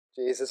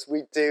Jesus,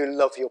 we do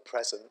love your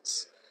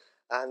presence.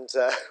 And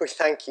we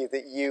thank you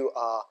that you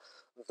are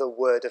the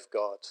Word of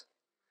God,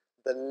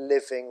 the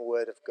living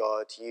Word of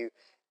God. You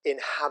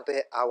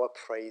inhabit our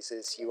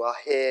praises. You are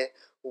here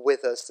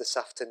with us this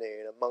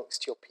afternoon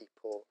amongst your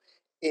people,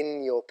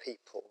 in your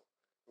people,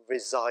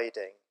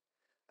 residing.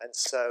 And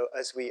so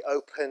as we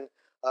open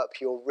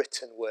up your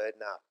written word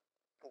now,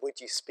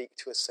 would you speak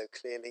to us so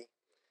clearly?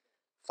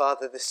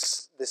 Father,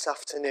 this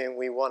afternoon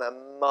we want to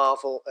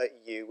marvel at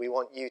you. We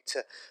want you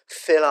to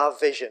fill our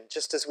vision,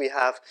 just as we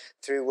have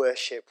through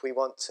worship. We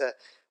want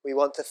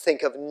to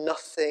think of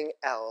nothing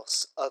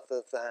else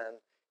other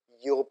than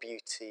your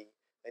beauty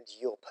and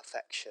your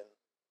perfection.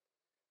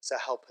 So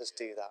help us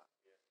do that.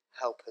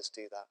 Help us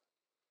do that.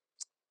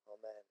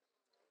 Amen.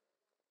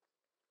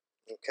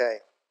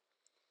 Okay.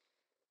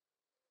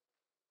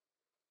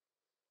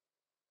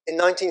 In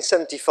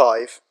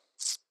 1975,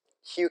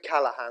 Hugh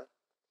Callahan,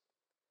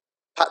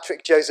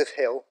 Patrick Joseph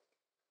Hill,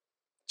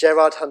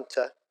 Gerard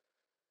Hunter,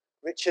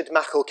 Richard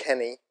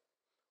McElkenny,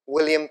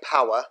 William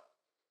Power,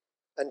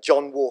 and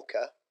John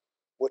Walker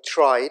were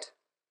tried,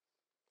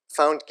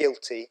 found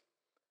guilty,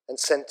 and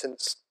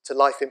sentenced to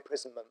life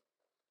imprisonment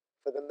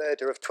for the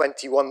murder of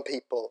 21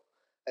 people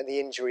and the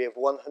injury of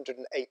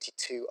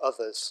 182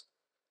 others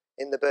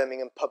in the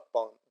Birmingham pub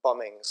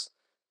bombings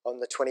on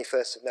the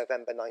 21st of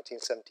November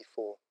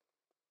 1974.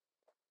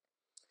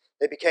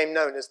 They became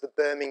known as the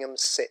Birmingham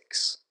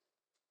Six.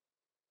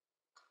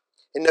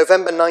 In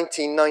November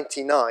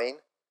 1999,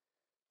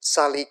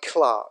 Sally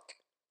Clark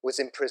was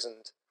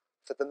imprisoned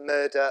for the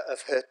murder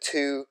of her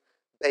two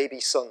baby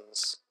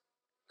sons,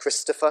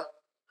 Christopher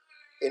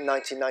in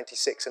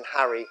 1996 and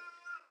Harry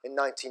in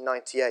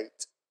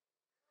 1998,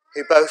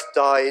 who both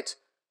died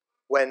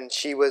when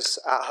she was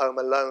at home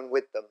alone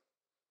with them.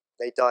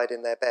 They died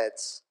in their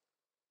beds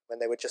when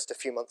they were just a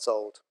few months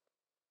old.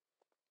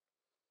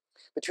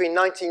 Between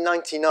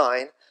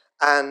 1999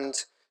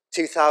 and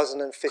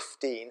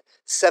 2015,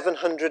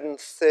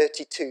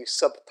 732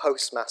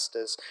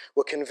 sub-postmasters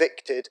were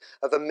convicted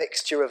of a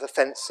mixture of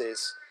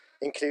offences,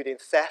 including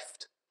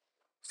theft,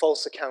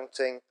 false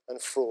accounting,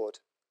 and fraud.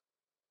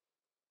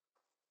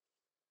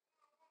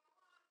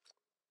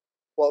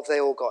 What have they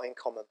all got in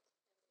common?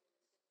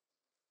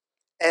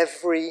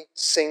 Every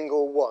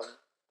single one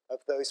of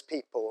those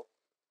people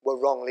were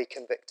wrongly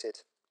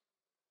convicted.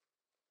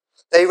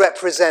 They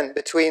represent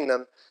between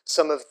them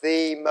some of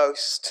the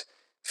most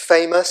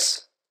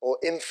famous or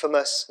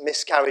infamous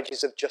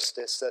miscarriages of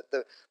justice that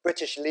the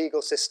British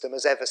legal system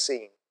has ever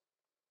seen.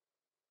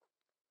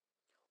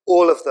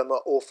 All of them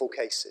are awful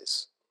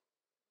cases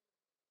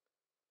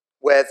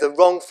where the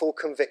wrongful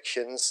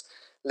convictions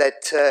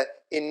led to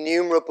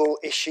innumerable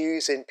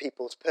issues in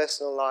people's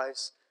personal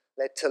lives,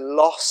 led to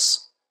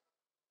loss,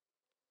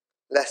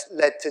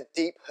 led to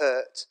deep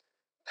hurt,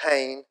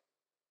 pain,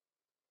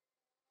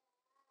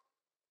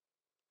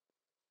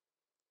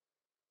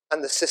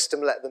 and the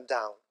system let them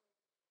down.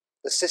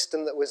 The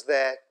system that was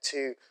there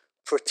to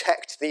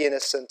protect the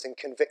innocent and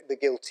convict the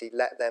guilty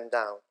let them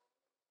down.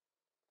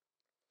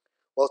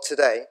 Well,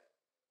 today,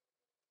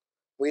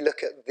 we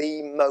look at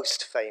the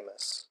most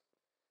famous,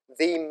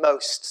 the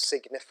most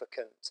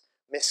significant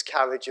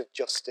miscarriage of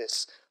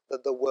justice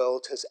that the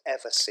world has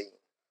ever seen.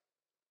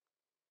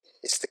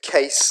 It's the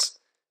case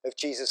of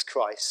Jesus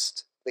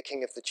Christ, the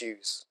King of the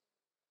Jews.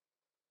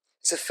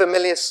 It's a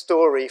familiar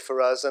story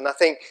for us, and I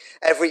think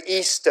every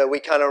Easter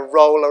we kind of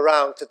roll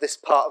around to this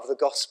part of the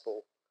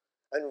gospel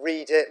and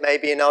read it,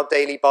 maybe in our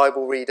daily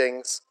Bible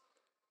readings.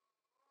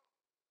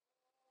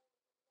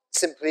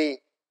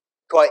 Simply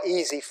quite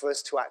easy for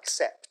us to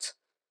accept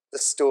the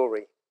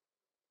story.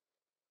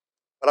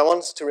 But I want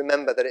us to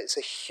remember that it's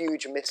a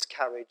huge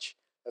miscarriage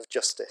of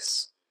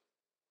justice.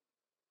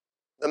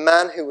 The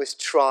man who was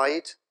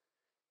tried,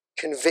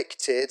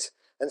 convicted,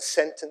 and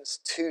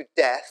sentenced to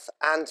death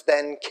and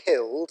then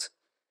killed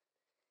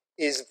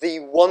is the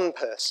one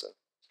person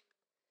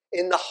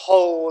in the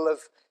whole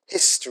of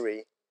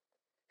history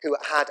who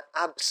had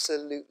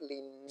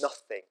absolutely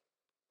nothing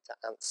to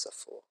answer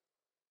for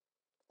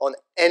on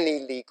any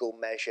legal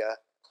measure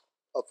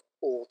of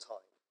all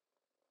time.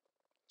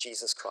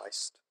 Jesus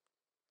Christ.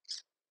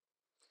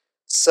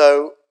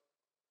 So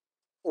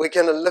we're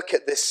going to look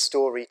at this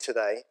story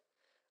today,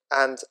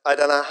 and I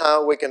don't know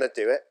how we're going to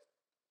do it,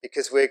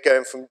 because we're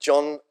going from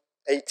John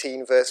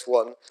 18 verse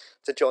 1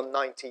 to John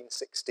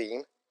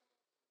 19:16.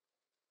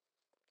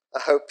 I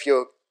hope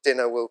your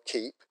dinner will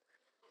keep.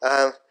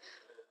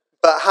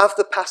 But have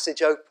the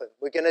passage open.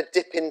 We're going to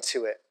dip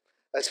into it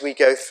as we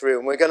go through,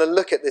 and we're going to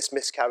look at this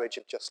miscarriage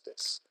of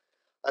justice.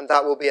 And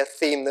that will be a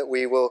theme that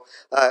we will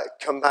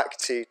come back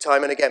to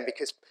time and again,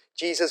 because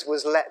Jesus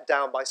was let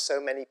down by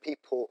so many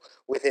people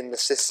within the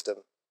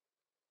system.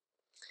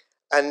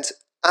 And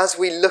as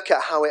we look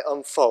at how it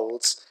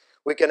unfolds,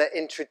 we're going to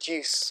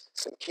introduce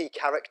some key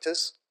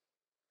characters,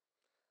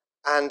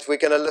 and we're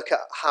going to look at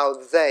how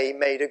they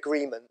made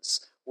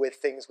agreements with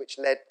things which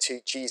led to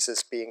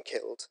Jesus being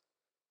killed.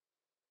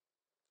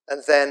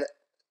 And then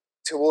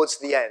towards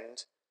the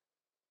end,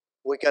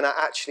 we're going to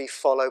actually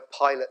follow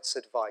Pilate's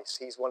advice.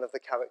 He's one of the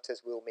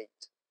characters we'll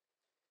meet.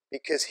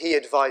 because he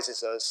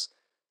advises us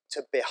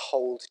to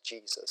behold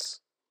Jesus.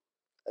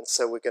 And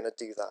so we're going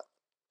to do that.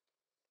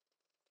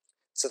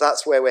 So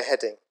that's where we're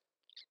heading.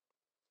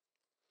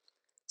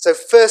 So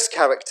first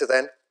character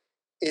then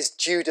is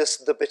Judas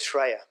the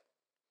betrayer.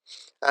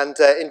 And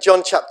in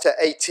John chapter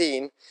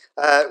 18,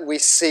 we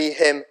see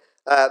him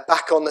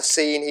back on the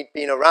scene. He'd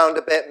been around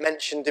a bit,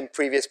 mentioned in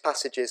previous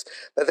passages.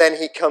 But then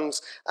he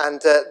comes,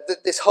 and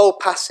this whole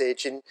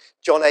passage in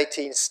John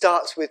 18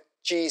 starts with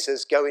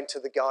Jesus going to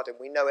the garden.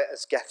 We know it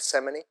as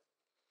Gethsemane.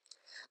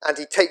 And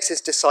he takes his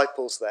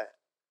disciples there.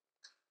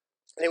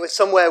 And it was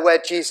somewhere where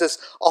Jesus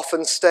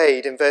often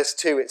stayed. In verse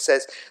 2 it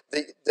says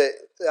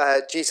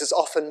that Jesus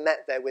often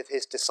met there with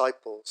his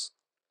disciples.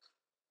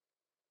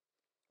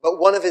 But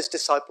one of his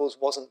disciples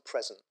wasn't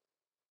present.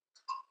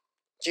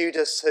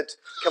 Judas had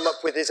come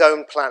up with his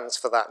own plans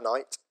for that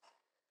night.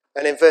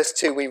 And in verse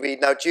 2 we read,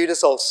 "Now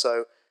Judas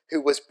also, who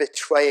was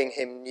betraying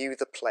him, knew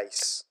the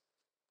place.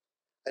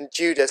 And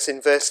Judas,"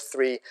 in verse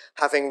 3,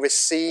 "having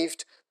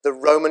received the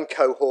Roman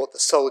cohort, the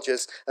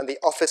soldiers, and the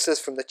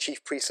officers from the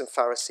chief priests and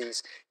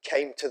Pharisees,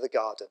 came to the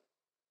garden."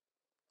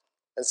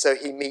 And so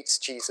he meets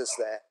Jesus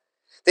there.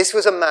 This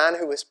was a man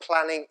who was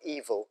planning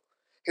evil,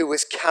 who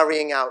was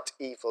carrying out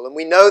evil. And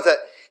we know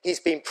that he's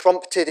been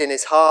prompted in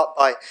his heart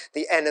by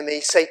the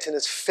enemy. Satan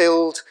has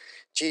filled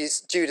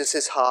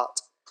Judas's heart,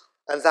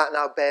 and that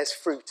now bears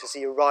fruit as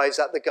he arrives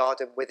at the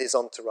garden with his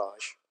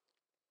entourage.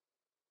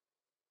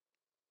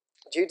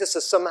 Judas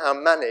has somehow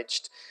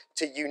managed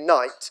to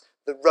unite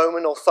the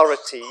Roman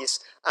authorities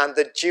and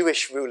the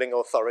Jewish ruling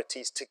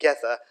authorities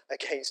together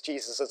against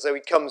Jesus. And so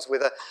he comes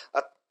with a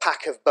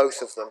pack of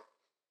both of them,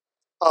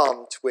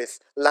 armed with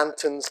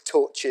lanterns,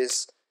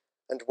 torches,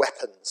 and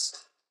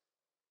weapons.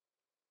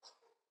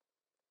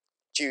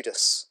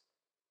 Judas,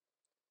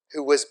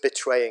 who was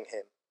betraying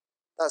him.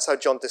 That's how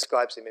John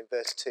describes him in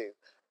verse 2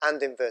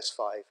 and in verse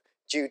 5.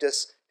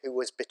 Judas, who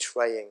was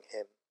betraying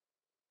him.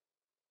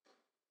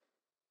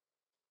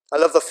 I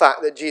love the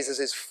fact that Jesus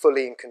is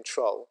fully in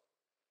control.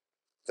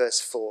 Verse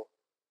 4.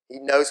 He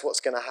knows what's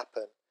going to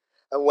happen.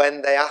 And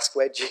when they ask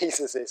where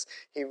Jesus is,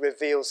 he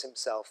reveals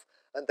himself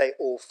and they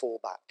all fall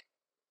back.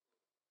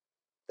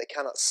 They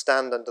cannot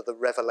stand under the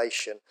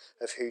revelation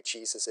of who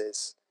Jesus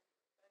is.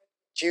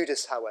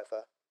 Judas,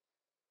 however,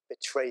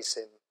 betrays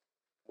him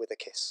with a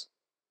kiss.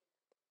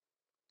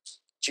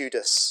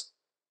 Judas,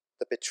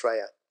 the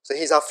betrayer. So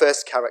he's our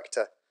first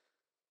character.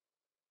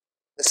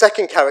 The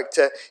second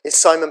character is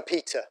Simon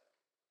Peter,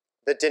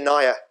 the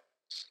denier.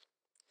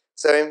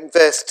 So in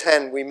verse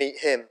 10 we meet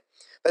him.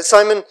 But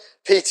Simon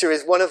Peter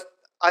is one of,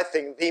 I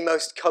think, the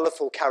most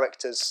colourful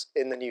characters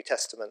in the New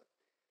Testament.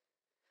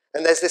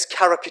 And there's this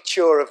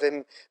caricature of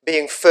him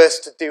being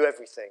first to do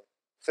everything,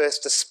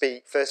 first to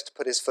speak, first to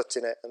put his foot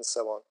in it, and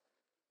so on.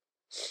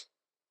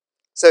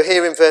 So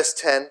here in verse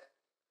 10,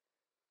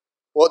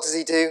 what does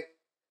he do?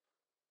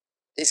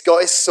 He's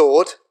got his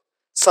sword.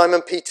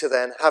 Simon Peter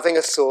then, having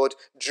a sword,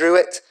 drew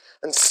it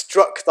and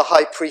struck the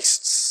high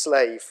priest's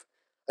slave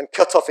and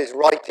cut off his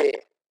right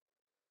ear.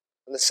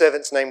 And the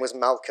servant's name was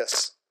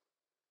Malchus.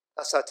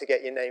 That's how to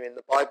get your name in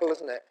the Bible,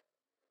 isn't it?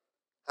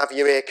 Have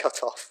your ear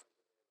cut off.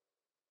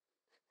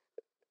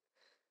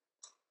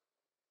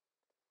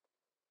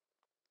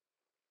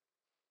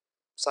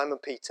 Simon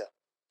Peter,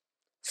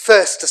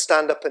 first to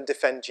stand up and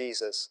defend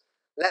Jesus.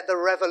 Let the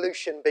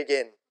revolution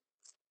begin.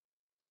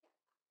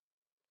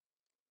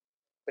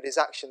 But his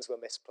actions were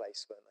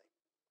misplaced, weren't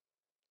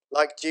they?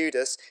 Like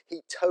Judas,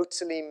 he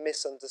totally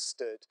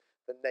misunderstood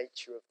the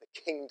nature of the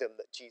kingdom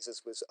that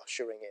Jesus was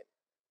ushering in.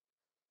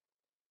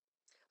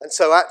 And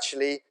so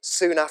actually,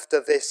 soon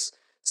after this,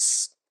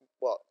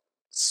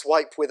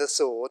 swipe with a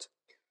sword,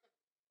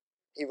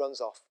 he runs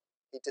off.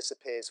 He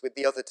disappears with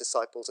the other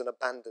disciples and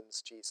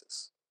abandons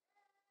Jesus.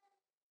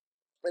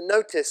 And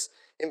notice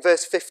in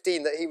verse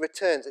 15 that he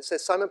returns. It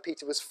says Simon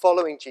Peter was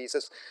following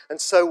Jesus,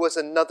 and so was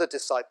another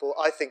disciple.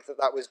 I think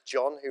that was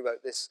John who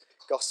wrote this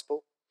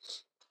gospel.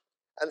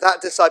 And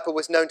that disciple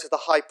was known to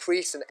the high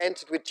priest and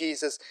entered with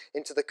Jesus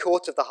into the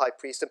court of the high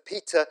priest. And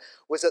Peter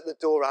was at the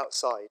door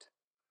outside.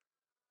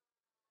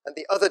 And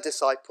the other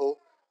disciple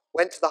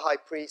went to the high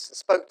priest and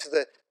spoke to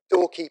the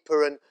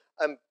doorkeeper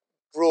and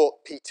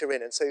brought Peter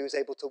in. And so he was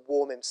able to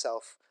warm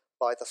himself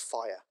by the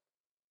fire.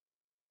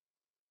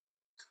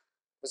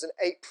 It was an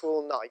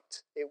April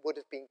night. It would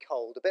have been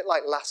cold, a bit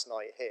like last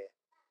night here.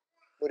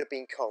 It would have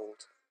been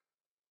cold.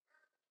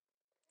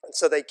 And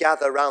so they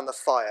gather round the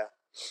fire.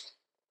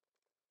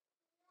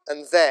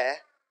 And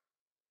there,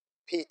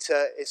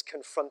 Peter is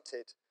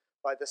confronted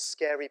by the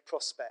scary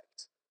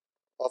prospect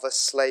of a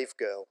slave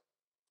girl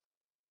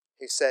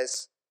who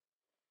says,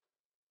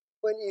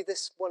 "Weren't you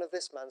one of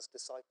this man's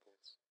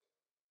disciples?"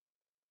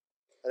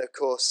 And of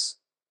course,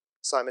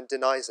 Simon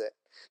denies it.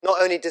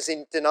 Not only does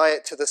he deny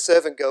it to the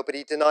servant girl, but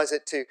he denies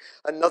it to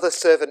another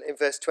servant in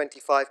verse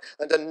 25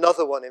 and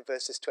another one in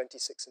verses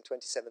 26 and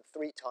 27.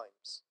 3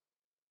 times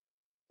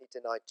he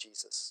denied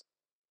Jesus.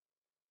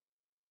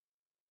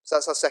 So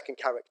that's our second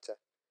character.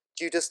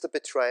 Judas the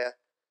betrayer,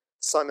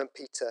 Simon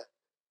Peter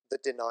the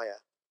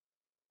denier.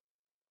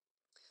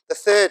 The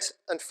third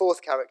and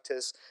fourth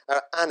characters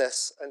are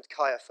Annas and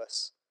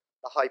Caiaphas,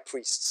 the high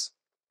priests.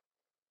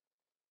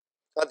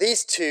 Now,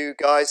 these two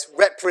guys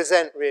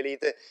represent really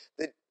the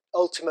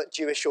ultimate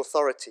Jewish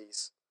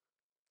authorities.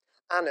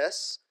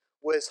 Annas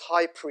was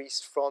high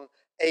priest from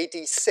AD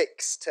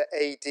 6 to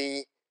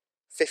AD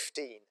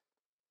 15.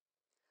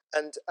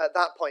 And at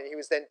that point, he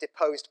was then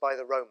deposed by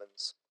the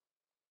Romans.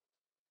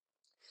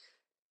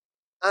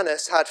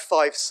 Annas had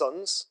 5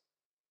 sons.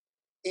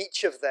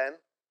 Each of them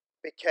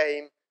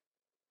became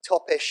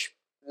toppish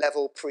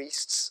level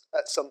priests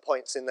at some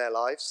points in their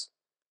lives.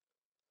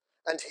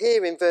 And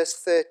here in verse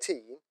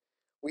 13,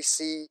 we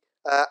see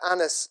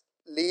Annas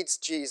leads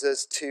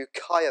Jesus to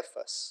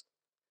Caiaphas.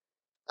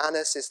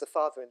 Annas is the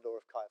father-in-law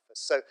of Caiaphas.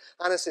 So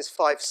Annas'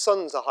 5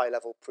 sons are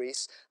high-level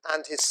priests,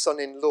 and his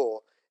son-in-law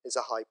is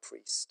a high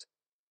priest.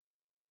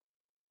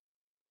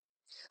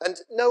 And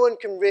no one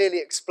can really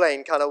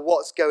explain kind of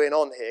what's going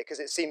on here, because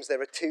it seems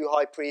there are 2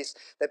 high priests.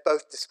 They're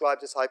both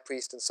described as high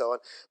priests and so on.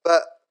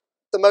 But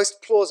the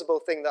most plausible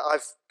thing that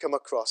I've come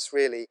across,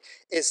 really,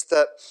 is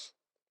that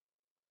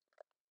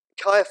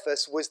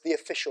Caiaphas was the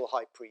official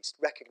high priest,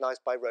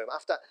 recognized by Rome.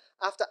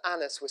 After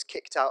Annas was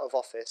kicked out of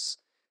office,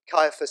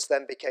 Caiaphas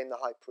then became the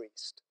high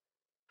priest.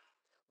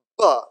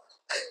 But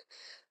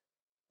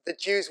the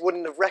Jews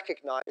wouldn't have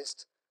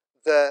recognized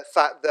the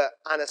fact that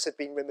Annas had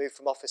been removed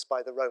from office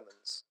by the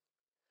Romans.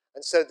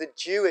 And so the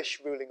Jewish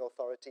ruling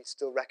authority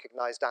still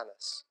recognized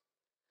Annas.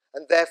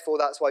 And therefore,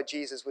 that's why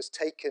Jesus was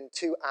taken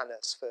to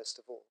Annas, first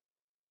of all,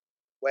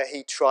 where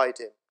he tried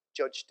him,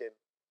 judged him,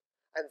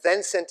 and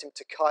then sent him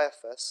to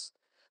Caiaphas.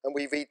 And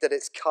we read that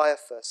it's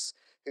Caiaphas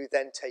who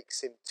then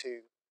takes him to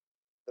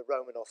the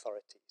Roman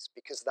authorities,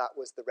 because that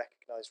was the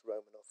recognized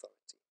Roman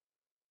authority.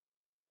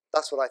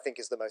 That's what I think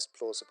is the most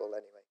plausible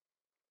anyway.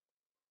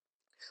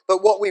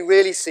 But what we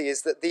really see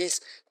is that these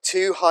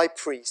 2 high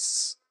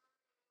priests,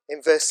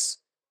 in verse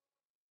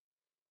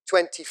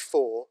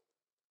 24,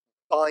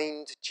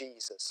 bind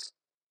Jesus.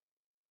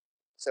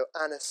 So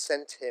Annas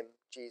sent him,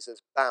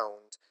 Jesus,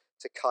 bound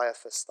to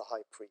Caiaphas the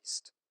high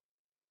priest.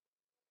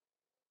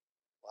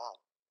 Wow.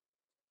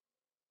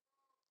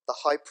 The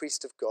high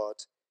priest of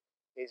God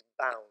is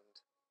bound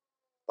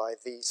by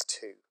these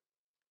 2.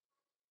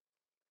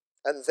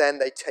 And then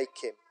they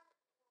take him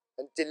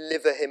and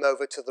deliver him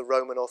over to the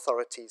Roman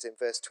authorities in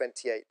verse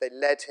 28. They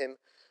led him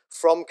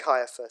from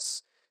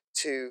Caiaphas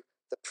to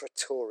the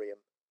praetorium.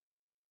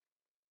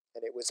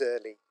 And it was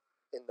early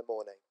in the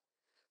morning.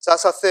 So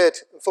that's our third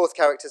and fourth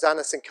characters,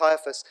 Annas and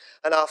Caiaphas.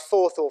 And our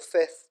fourth or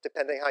fifth,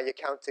 depending how you're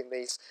counting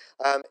these,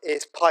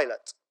 is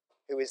Pilate,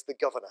 who is the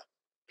governor.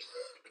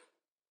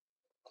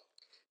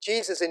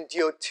 Jesus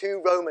endured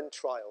 2 Roman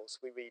trials,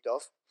 we read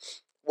of,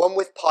 one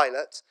with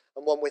Pilate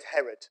and one with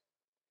Herod.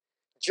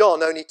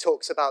 John only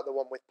talks about the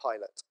one with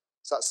Pilate.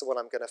 So that's the one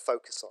I'm going to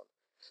focus on.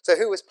 So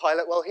who was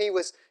Pilate? Well, he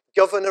was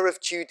governor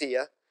of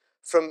Judea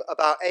from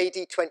about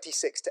AD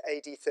 26 to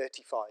AD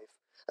 35.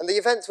 And the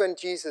events when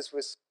Jesus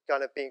was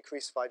kind of being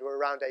crucified were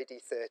around AD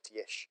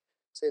 30-ish.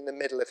 So in the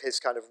middle of his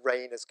kind of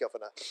reign as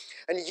governor.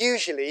 And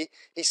usually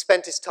he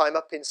spent his time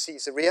up in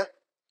Caesarea,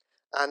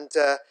 and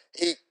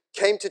he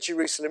came to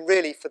Jerusalem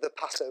really for the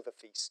Passover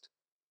feast.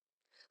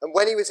 And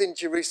when he was in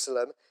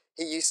Jerusalem,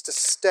 he used to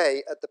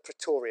stay at the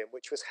Praetorium,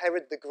 which was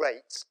Herod the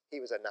Great. He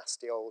was a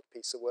nasty old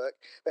piece of work.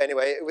 But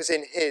anyway, it was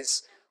in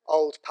his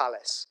old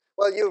palace.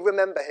 Well, you'll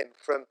remember him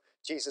from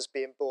Jesus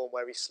being born,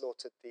 where he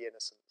slaughtered the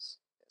innocents.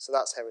 So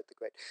that's Herod the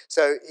Great.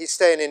 So he's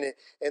staying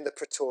in the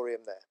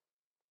Praetorium there.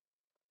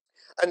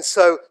 And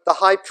so the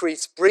high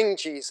priests bring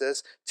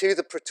Jesus to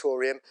the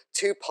Praetorium,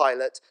 to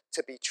Pilate,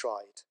 to be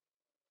tried.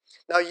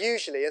 Now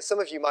usually, and some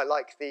of you might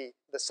like the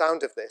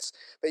sound of this,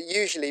 but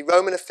usually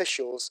Roman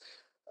officials,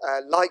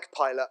 like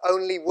Pilate,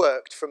 only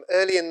worked from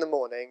early in the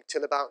morning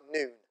till about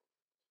noon.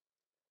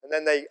 And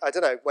then they, I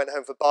don't know, went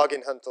home for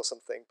bargain hunt or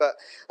something. But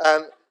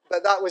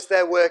that was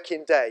their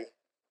working day.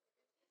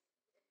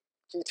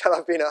 Can you tell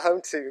I've been at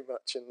home too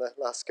much in the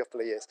last couple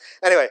of years?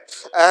 Anyway,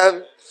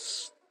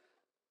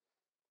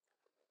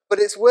 but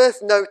it's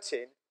worth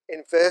noting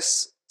in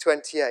verse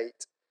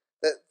 28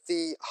 that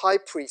the high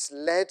priest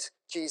led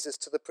Jesus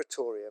to the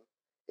Praetorium.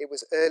 It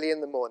was early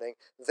in the morning.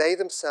 They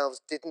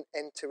themselves didn't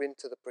enter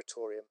into the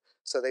Praetorium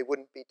so they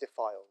wouldn't be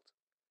defiled,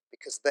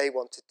 because they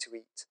wanted to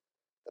eat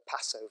the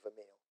Passover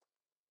meal.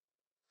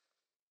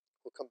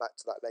 We'll come back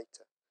to that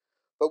later.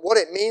 But what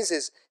it means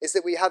is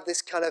that we have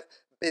this kind of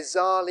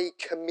bizarrely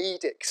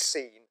comedic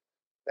scene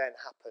then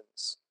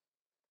happens,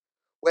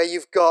 where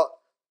you've got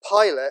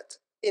Pilate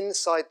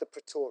inside the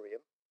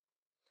Praetorium,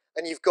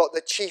 and you've got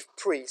the chief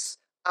priests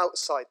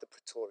outside the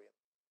Praetorium.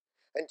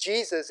 And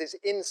Jesus is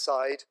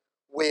inside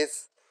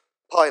with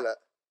Pilate.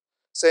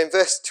 So in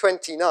verse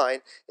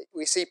 29,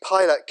 we see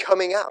Pilate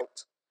coming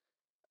out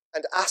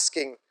and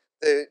asking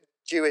the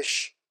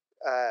Jewish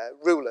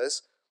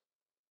rulers,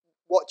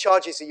 what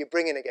charges are you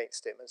bringing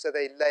against him? And so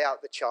they lay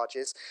out the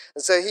charges.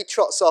 And so he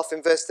trots off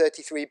in verse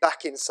 33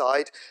 back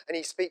inside, and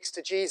he speaks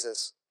to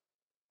Jesus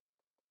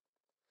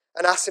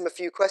and asks him a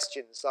few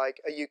questions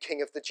like, are you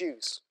king of the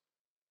Jews?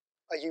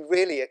 Are you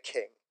really a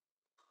king?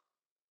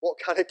 What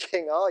kind of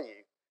king are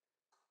you?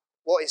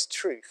 What is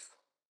truth?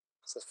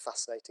 It's a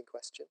fascinating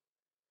question.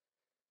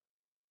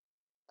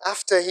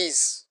 After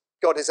he's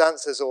got his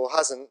answers, or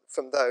hasn't,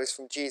 from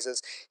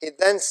Jesus, it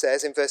then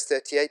says in verse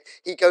 38,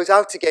 he goes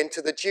out again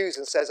to the Jews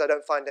and says, I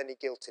don't find any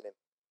guilt in him.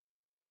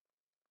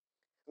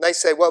 And they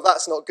say, well,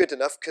 that's not good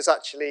enough, because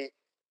actually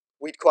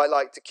we'd quite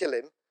like to kill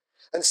him.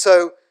 And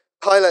so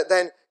Pilate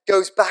then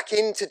goes back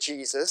into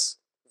Jesus,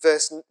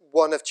 verse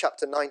 1 of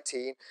chapter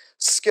 19,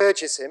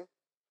 scourges him,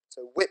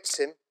 so whips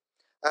him.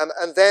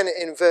 And then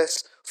in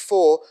verse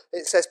 4,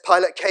 it says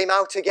Pilate came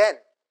out again.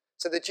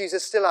 So the Jews are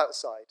still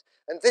outside.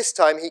 And this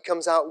time he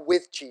comes out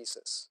with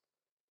Jesus.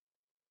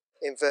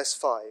 In verse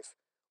 5,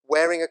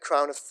 wearing a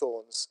crown of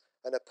thorns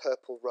and a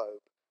purple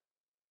robe.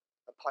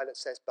 And Pilate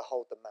says,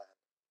 behold the man.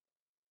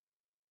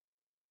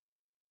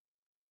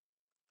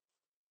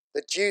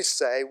 The Jews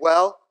say,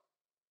 well,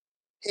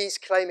 he's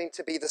claiming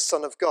to be the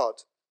Son of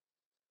God,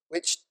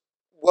 which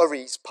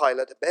worries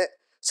Pilate a bit.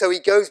 So he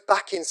goes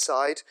back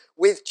inside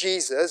with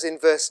Jesus in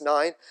verse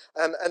 9,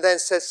 and then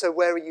says, so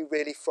where are you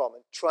really from?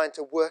 And trying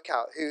to work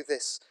out who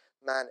this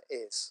man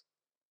is.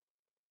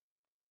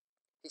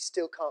 He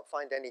still can't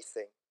find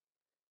anything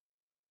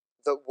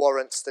that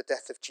warrants the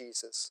death of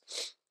Jesus.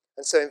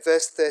 And so in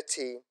verse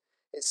 13,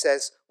 it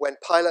says, when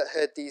Pilate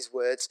heard these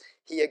words,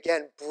 he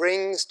again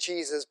brings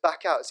Jesus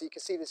back out. So you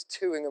can see this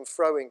toing and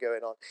froing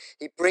going on.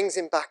 He brings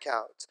him back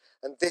out.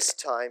 And this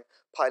time,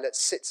 Pilate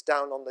sits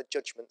down on the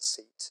judgment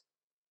seat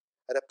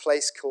at a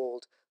place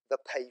called the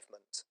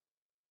Pavement,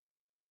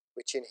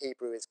 which in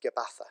Hebrew is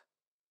Gabbatha.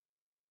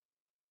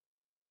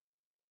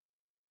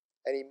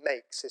 And he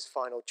makes his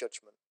final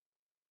judgment.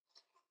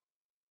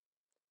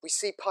 We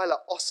see Pilate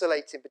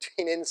oscillating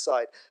between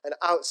inside and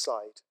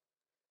outside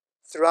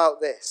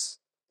throughout this.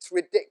 It's a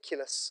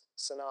ridiculous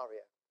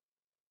scenario.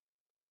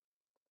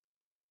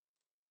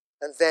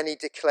 And then he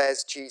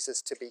declares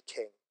Jesus to be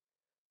king.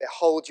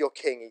 Behold your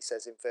king, he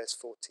says in verse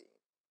 14.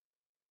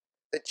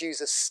 The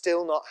Jews are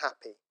still not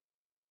happy.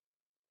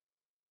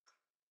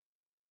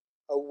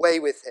 Away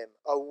with him,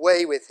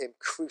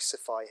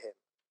 crucify him.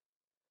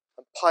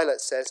 And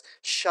Pilate says,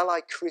 shall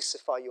I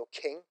crucify your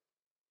king?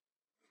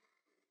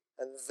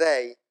 And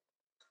they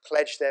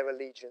pledge their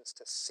allegiance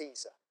to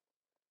Caesar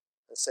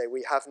and say,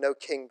 we have no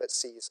king but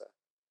Caesar.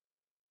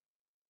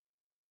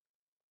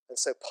 And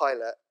so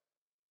Pilate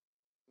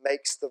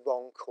makes the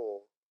wrong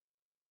call.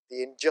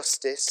 The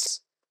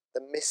injustice,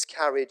 the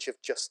miscarriage of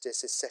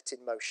justice is set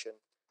in motion,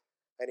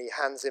 and he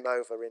hands him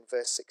over in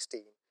verse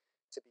 16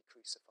 to be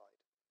crucified.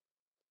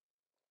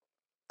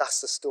 That's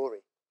the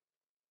story.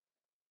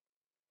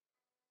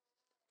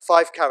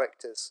 5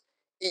 characters,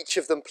 each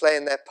of them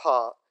playing their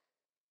part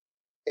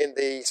in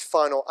these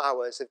final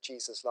hours of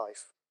Jesus'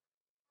 life.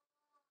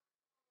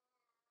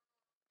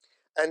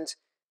 And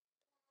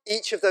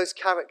each of those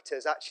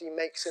characters actually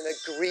makes an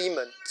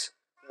agreement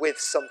with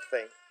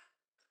something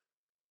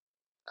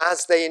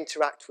as they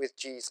interact with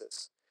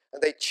Jesus.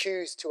 And they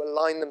choose to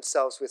align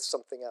themselves with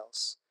something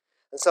else.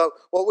 And so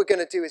what we're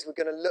going to do is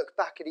we're going to look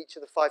back at each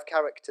of the 5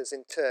 characters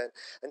in turn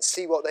and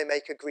see what they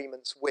make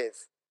agreements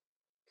with.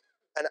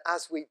 And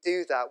as we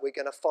do that, we're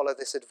going to follow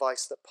this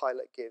advice that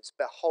Pilate gives.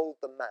 Behold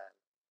the man.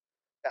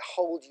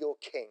 Behold your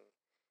king,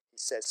 he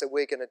says. So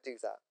we're going to do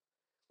that.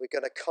 We're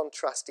going to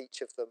contrast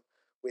each of them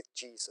with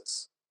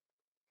Jesus.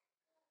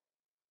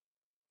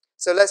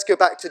 So let's go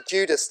back to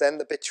Judas then,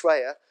 the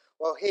betrayer.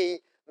 Well, he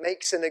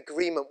makes an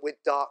agreement with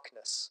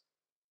darkness.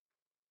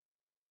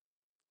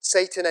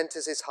 Satan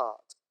enters his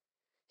heart.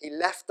 He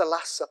left the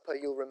Last Supper,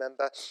 you'll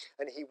remember,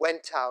 and he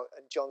went out,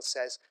 and John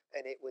says,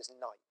 and it was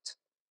night.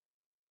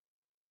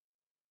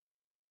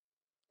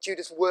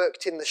 Judas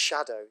worked in the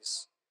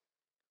shadows,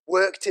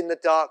 worked in the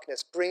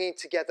darkness, bringing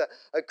together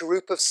a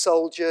group of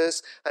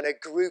soldiers and a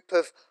group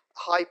of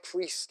high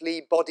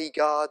priestly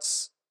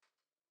bodyguards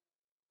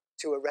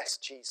to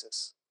arrest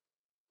Jesus.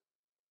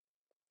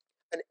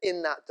 And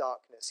in that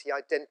darkness, he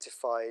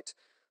identified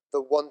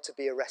the one to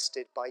be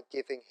arrested by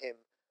giving him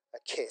a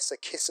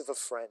kiss of a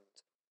friend.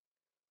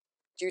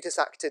 Judas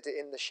acted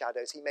in the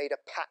shadows. He made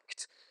a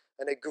pact,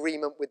 an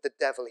agreement with the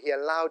devil. He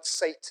allowed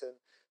Satan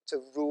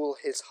to rule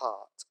his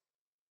heart.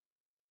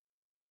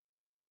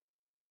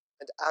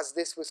 And as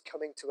this was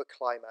coming to a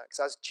climax,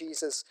 as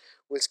Jesus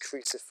was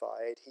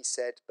crucified, he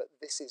said, but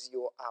this is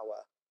your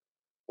hour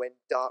when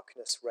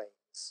darkness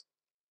reigns.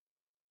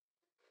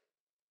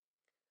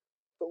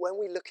 But when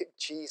we look at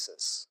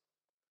Jesus,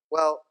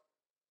 well,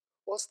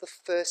 what's the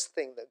first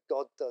thing that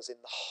God does in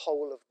the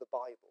whole of the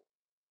Bible?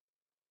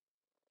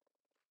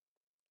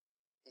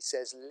 He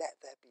says, let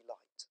there be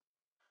light.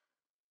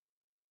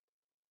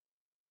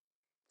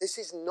 This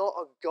is not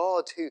a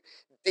God who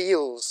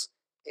deals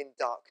in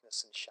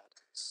darkness and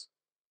shadows.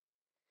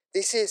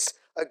 This is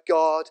a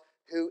God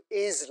who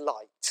is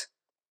light,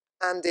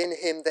 and in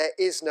him there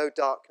is no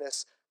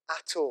darkness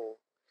at all.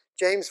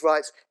 James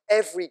writes,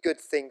 every good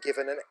thing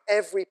given and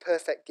every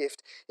perfect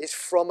gift is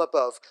from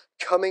above,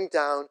 coming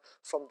down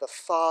from the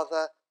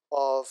Father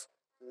of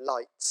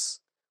lights,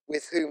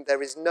 with whom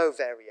there is no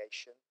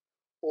variation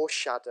or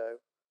shadow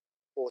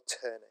or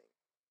turning.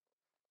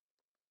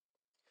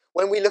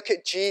 When we look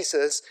at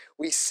Jesus,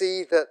 we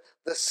see that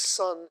the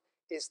Son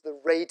is the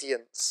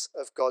radiance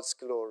of God's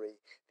glory,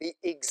 the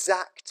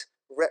exact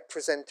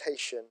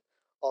representation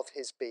of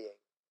his being.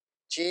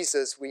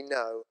 Jesus, we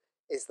know,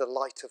 is the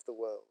light of the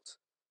world.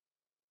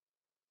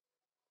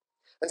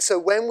 And so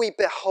when we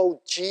behold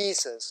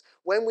Jesus,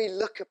 when we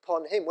look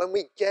upon him, when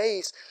we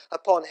gaze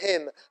upon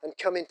him and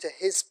come into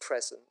his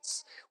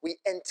presence, we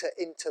enter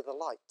into the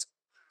light.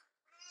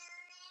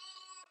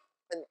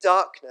 And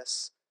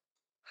darkness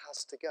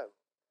has to go.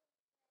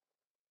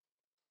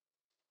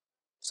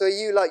 So are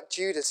you like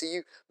Judas? Are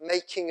you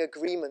making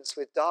agreements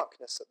with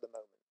darkness at the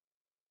moment?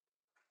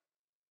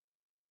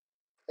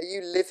 Are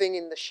you living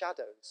in the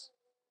shadows?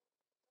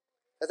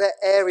 Are there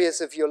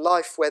areas of your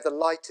life where the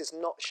light is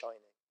not shining?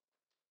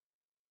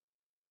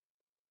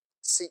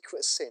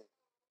 Secret sin,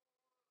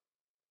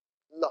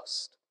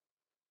 lust,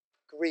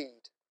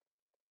 greed,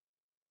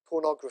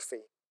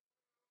 pornography,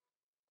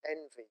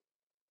 envy.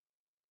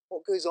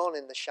 What goes on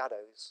in the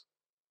shadows?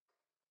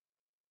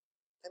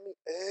 Let me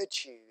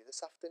urge you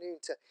this afternoon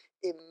to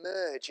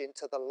emerge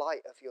into the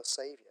light of your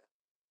Saviour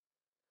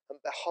and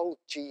behold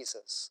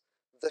Jesus,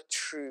 the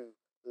true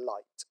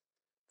light,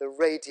 the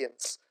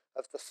radiance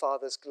of the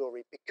Father's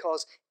glory,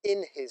 because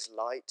in his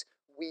light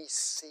we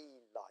see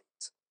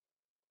light.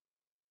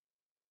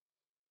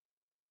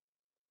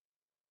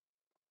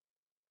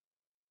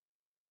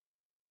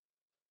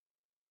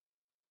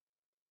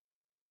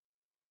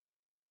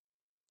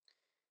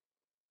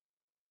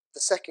 The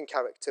second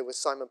character was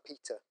Simon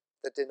Peter,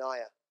 the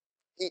denier.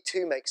 He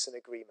too makes an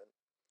agreement.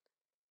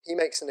 He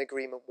makes an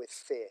agreement with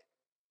fear.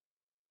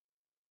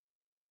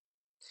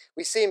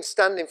 We see him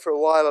standing for a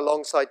while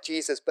alongside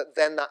Jesus, but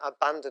then that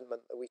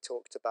abandonment that we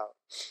talked about,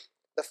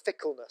 the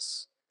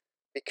fickleness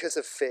because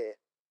of fear.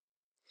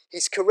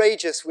 He's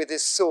courageous with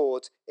his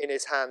sword in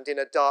his hand in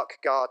a dark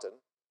garden,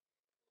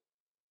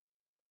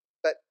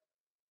 but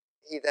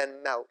he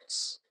then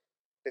melts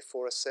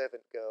before a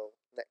servant girl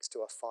next to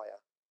a fire.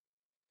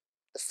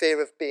 The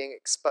fear of being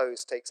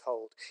exposed takes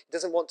hold. He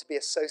doesn't want to be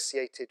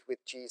associated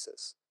with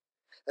Jesus.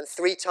 And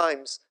 3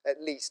 times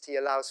at least he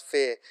allows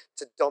fear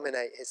to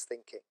dominate his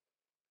thinking.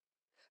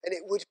 And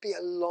it would be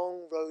a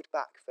long road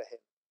back for him.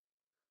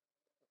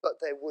 But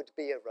there would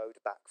be a road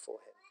back for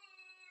him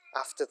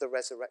after the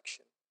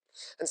resurrection.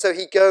 And so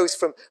he goes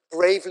from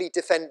bravely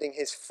defending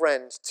his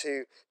friend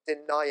to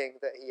denying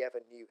that he ever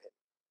knew him.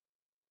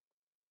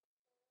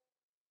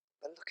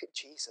 But look at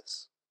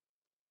Jesus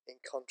in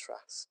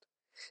contrast.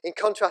 In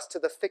contrast to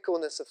the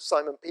fickleness of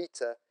Simon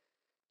Peter,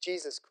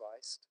 Jesus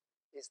Christ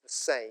is the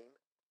same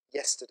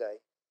yesterday,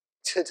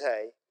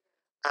 today,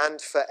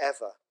 and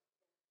forever.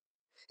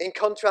 In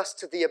contrast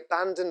to the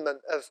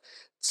abandonment of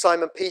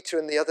Simon Peter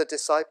and the other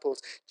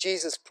disciples,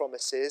 Jesus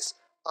promises,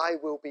 I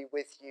will be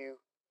with you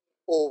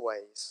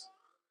always.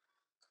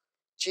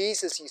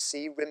 Jesus, you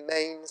see,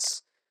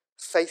 remains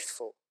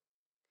faithful.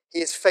 He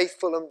is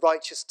faithful and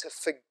righteous to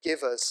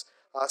forgive us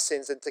our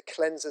sins and to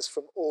cleanse us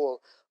from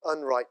all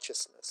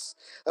unrighteousness.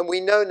 And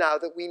we know now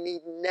that we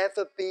need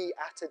never be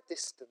at a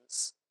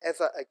distance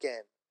ever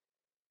again,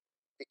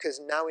 because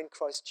now in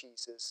Christ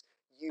Jesus,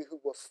 you who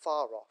were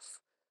far off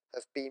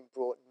have been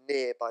brought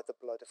near by the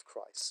blood of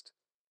Christ.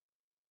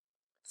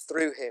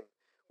 Through him,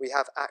 we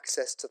have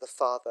access to the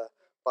Father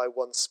by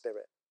one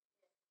Spirit.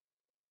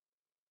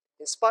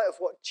 In spite of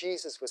what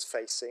Jesus was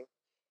facing,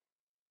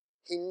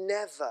 he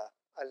never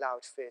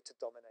allowed fear to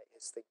dominate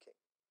his thinking.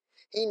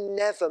 He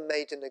never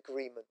made an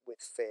agreement with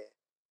fear.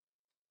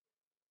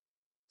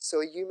 So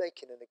are you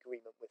making an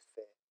agreement with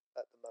fear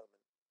at the moment?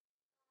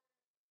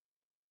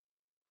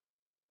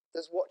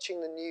 Does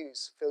watching the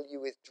news fill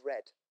you with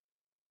dread?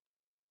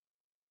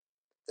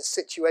 The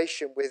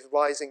situation with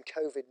rising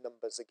COVID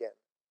numbers again?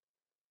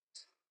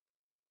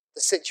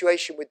 The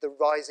situation with the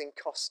rising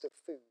cost of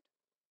food?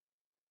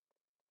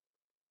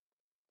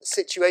 The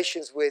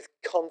situations with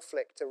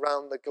conflict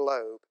around the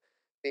globe,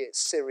 be it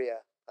Syria,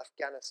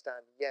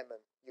 Afghanistan, Yemen,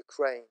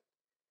 Ukraine.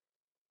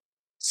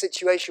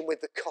 Situation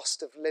with the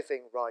cost of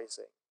living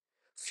rising,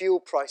 fuel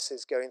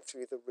prices going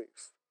through the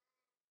roof.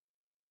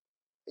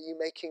 Are you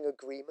making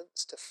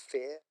agreements to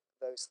fear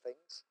those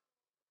things?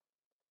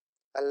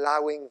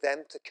 Allowing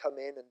them to come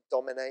in and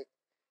dominate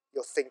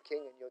your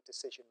thinking and your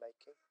decision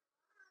making?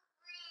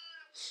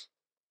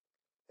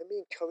 Let me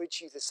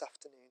encourage you this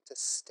afternoon to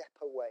step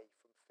away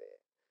from fear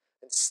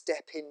and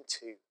step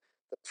into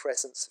the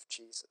presence of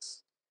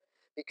Jesus.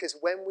 Because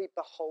when we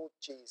behold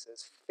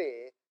Jesus,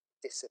 fear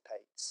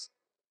dissipates,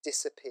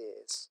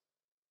 disappears.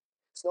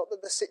 It's not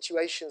that the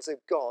situations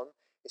are gone,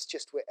 it's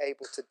just we're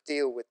able to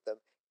deal with them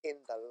in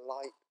the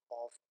light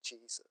of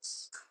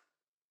Jesus.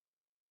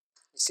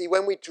 You see,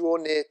 when we draw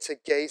near to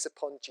gaze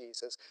upon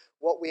Jesus,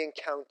 what we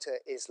encounter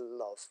is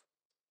love,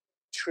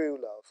 true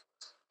love,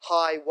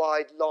 high,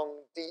 wide,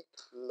 long, deep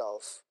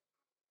love.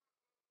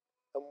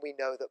 And we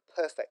know that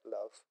perfect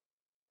love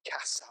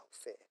casts out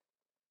fear.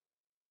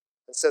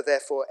 And so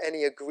therefore,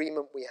 any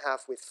agreement we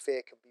have with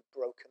fear can be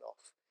broken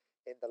off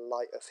in the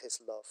light of his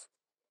love.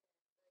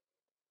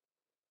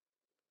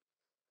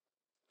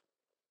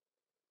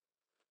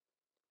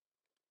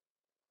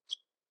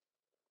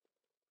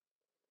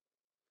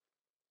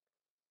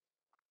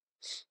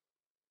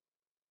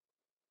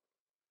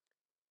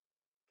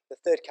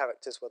 third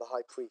characters were the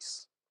high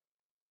priests.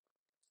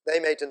 They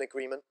made an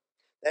agreement.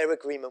 Their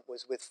agreement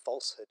was with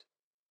falsehood.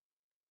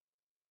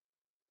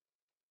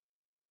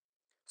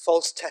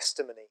 False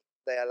testimony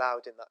they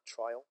allowed in that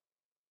trial.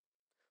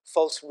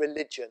 False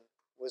religion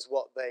was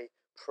what they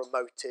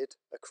promoted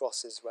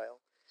across Israel.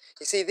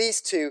 You see,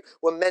 these two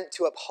were meant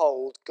to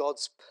uphold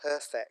God's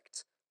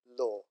perfect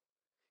law.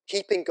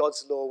 Keeping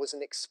God's law was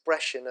an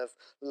expression of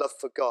love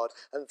for God,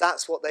 and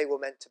that's what they were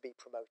meant to be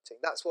promoting.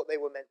 That's what they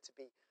were meant to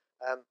be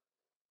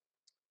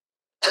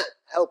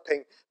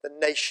helping the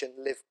nation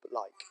live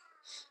like.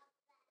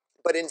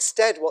 But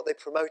instead, what they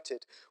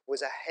promoted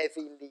was a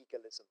heavy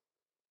legalism,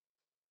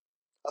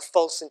 a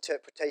false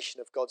interpretation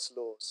of God's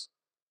laws,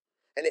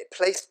 and it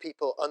placed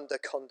people under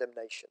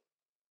condemnation.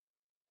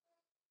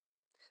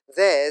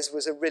 Theirs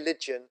was a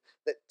religion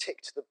that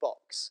ticked the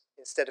box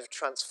instead of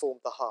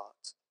transformed the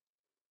heart.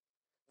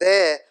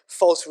 Their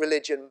false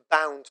religion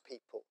bound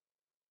people.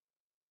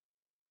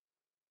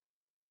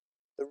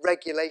 The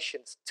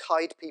regulations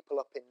tied people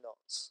up in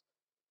knots.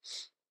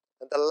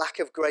 And the lack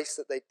of grace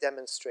that they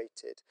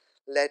demonstrated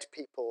led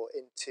people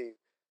into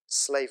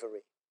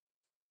slavery.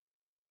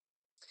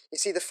 You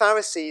see, the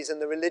Pharisees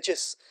and the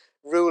religious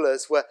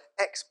rulers were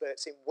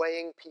experts in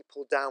weighing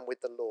people down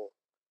with the law,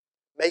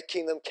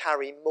 making them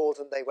carry more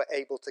than they were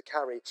able to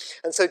carry.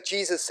 And so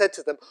Jesus said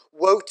to them,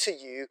 "Woe to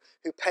you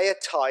who pay a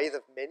tithe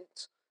of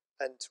mint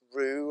and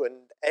rue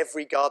and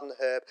every garden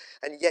herb,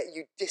 and yet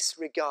you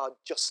disregard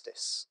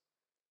justice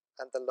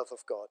and the love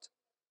of God.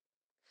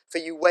 For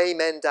you weigh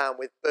men down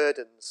with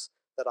burdens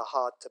that are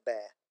hard to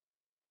bear."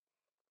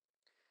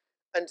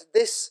 And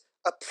this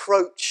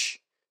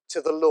approach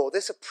to the law,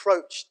 this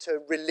approach to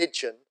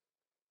religion,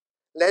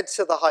 led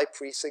to the high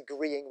priests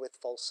agreeing with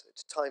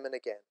falsehood time and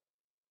again,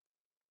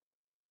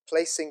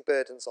 placing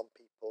burdens on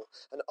people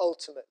and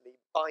ultimately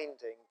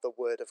binding the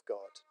word of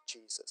God,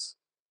 Jesus.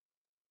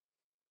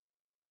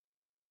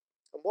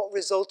 And what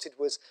resulted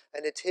was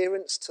an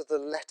adherence to the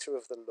letter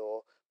of the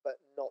law,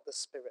 but not the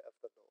spirit of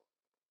the law.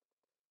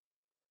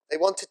 They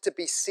wanted to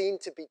be seen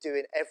to be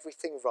doing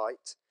everything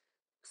right,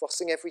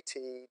 crossing every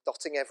T,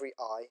 dotting every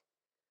I,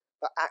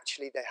 but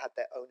actually they had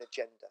their own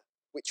agenda,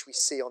 which we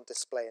see on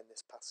display in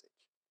this passage.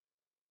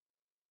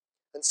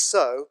 And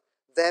so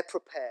they're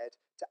prepared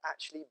to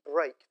actually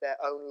break their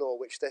own law,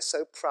 which they're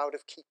so proud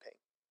of keeping.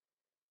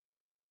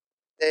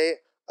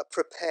 They are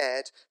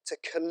prepared to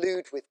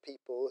collude with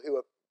people who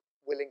are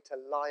willing to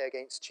lie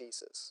against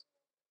Jesus.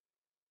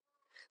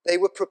 They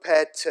were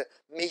prepared to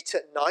meet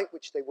at night,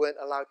 which they weren't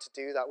allowed to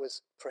do. That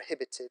was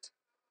prohibited.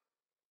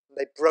 And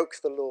they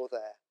broke the law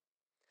there.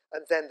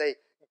 And then they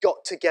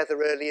got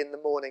together early in the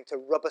morning to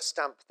rubber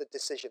stamp the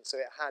decision so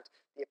it had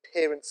the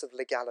appearance of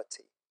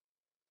legality.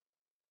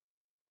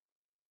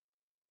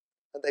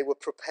 And they were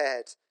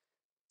prepared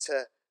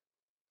to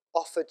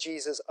offer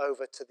Jesus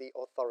over to the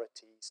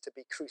authorities to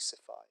be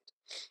crucified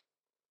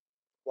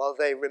while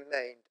they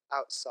remained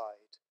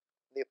outside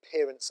the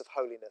appearance of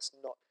holiness,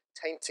 not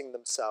tainting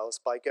themselves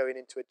by going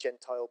into a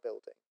Gentile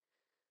building,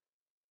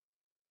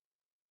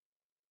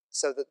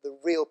 so that the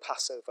real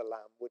Passover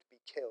lamb would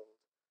be killed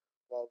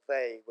while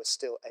they were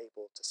still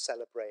able to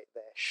celebrate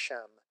their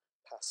sham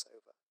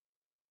Passover.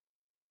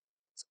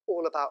 It's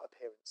all about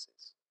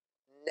appearances,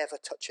 never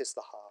touches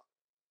the heart.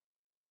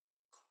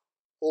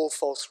 All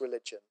false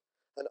religion,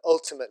 and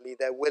ultimately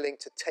they're willing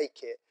to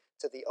take it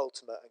to the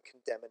ultimate and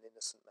condemn an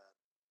innocent man.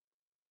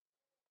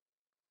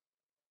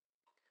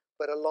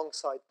 But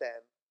alongside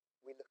them,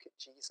 we look at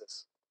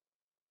Jesus.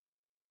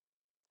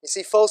 You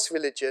see, false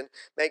religion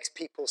makes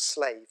people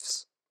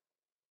slaves,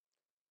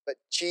 but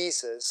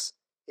Jesus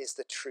is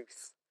the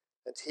truth,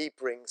 and he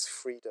brings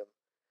freedom,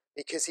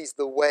 because he's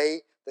the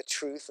way, the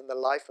truth, and the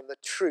life, and the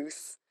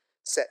truth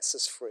sets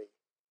us free.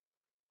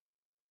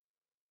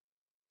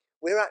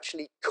 We're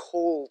actually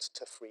called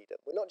to freedom.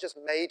 We're not just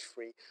made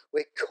free,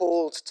 we're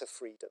called to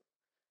freedom,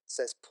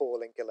 says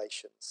Paul in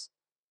Galatians.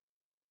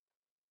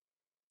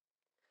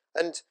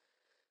 And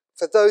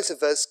for those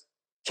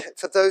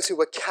who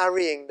were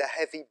carrying the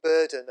heavy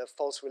burden of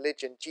false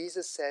religion,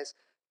 Jesus says,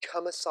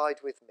 "Come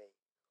aside with me,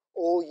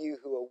 all you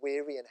who are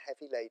weary and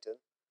heavy laden,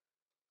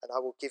 and I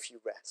will give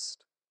you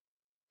rest."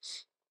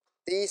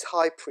 These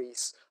high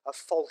priests are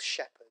false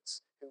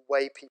shepherds who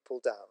weigh people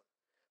down,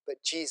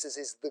 but Jesus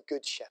is the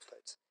good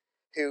shepherd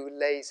who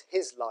lays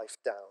his life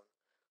down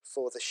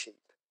for the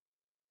sheep.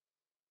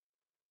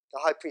 The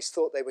high priest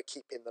thought they were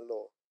keeping the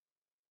law,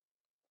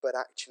 but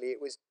actually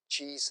it was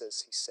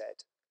Jesus who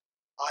said,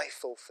 "I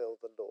fulfill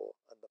the law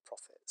and the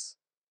prophets."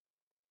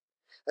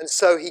 And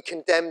so he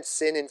condemned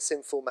sin in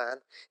sinful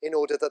man in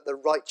order that the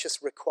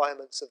righteous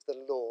requirements of the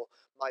law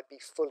might be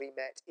fully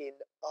met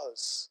in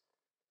us.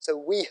 So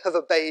we have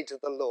obeyed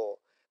the law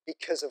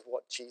because of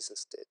what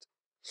Jesus did.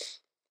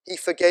 He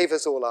forgave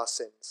us all our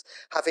sins,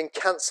 having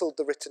cancelled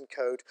the written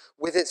code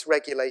with its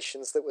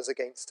regulations that was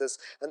against us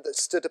and that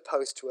stood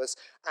opposed to us,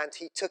 and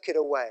he took it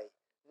away,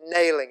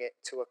 nailing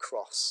it to a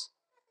cross.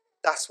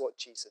 That's what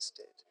Jesus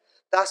did.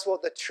 That's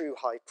what the true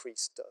high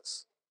priest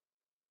does.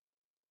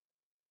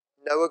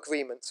 No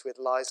agreements with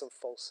lies and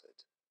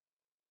falsehood.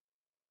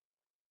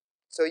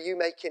 So are you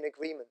making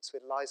agreements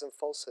with lies and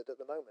falsehood at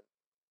the moment?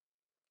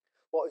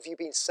 What have you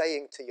been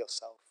saying to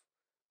yourself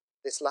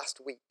this last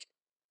week?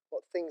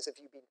 What things have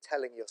you been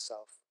telling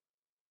yourself?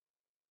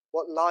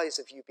 What lies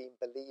have you been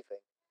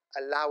believing,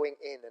 allowing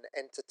in and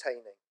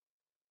entertaining?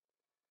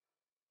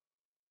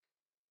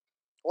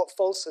 What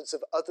falsehoods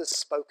have others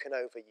spoken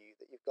over you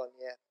that you've gone,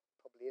 yeah,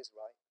 probably is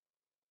right?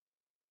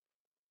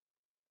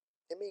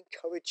 Let me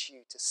encourage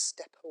you to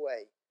step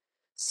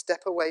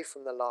away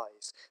from the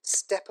lies,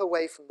 step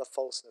away from the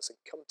falseness and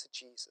come to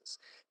Jesus,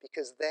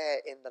 because there,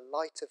 in the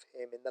light of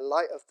him, in the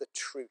light of the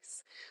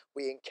truth,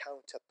 we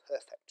encounter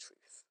perfect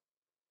truth,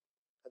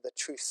 and the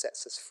truth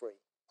sets us free.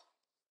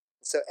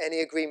 And so any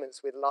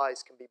agreements with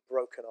lies can be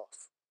broken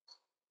off.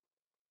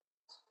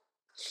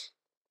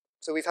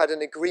 So we've had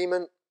an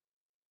agreement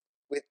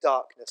with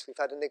darkness, we've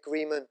had an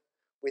agreement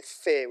with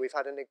fear, we've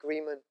had an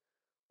agreement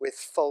with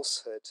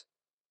falsehood,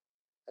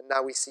 and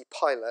now we see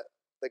Pilate,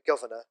 the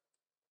governor,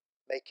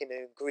 making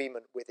an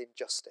agreement with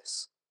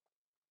injustice.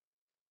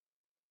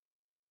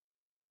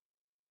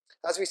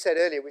 As we said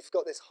earlier, we've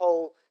got this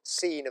whole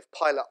scene of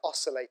Pilate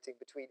oscillating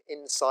between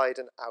inside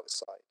and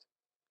outside.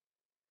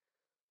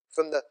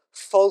 From the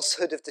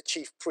falsehood of the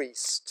chief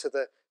priests to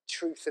the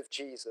truth of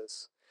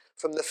Jesus.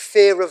 From the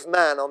fear of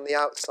man on the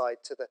outside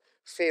to the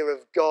fear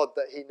of God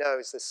that he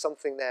knows there's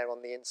something there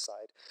on the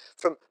inside.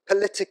 From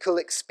political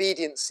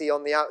expediency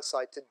on the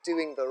outside to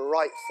doing the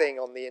right thing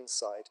on the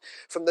inside.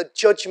 From the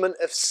judgment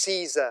of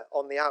Caesar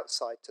on the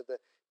outside to the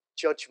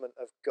judgment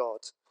of God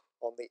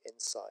on the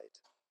inside.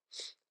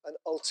 And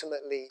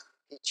ultimately,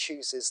 he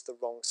chooses the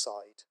wrong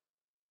side.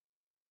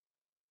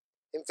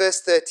 In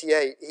verse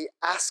 38, he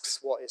asks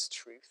what is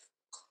truth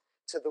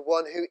to the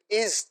one who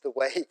is the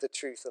way, the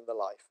truth, and the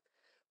life.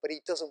 But he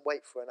doesn't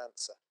wait for an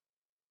answer.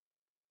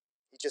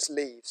 He just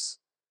leaves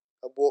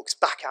and walks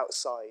back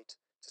outside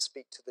to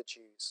speak to the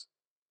Jews.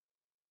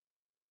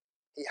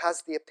 He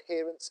has the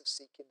appearance of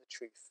seeking the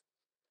truth,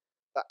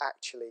 but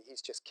actually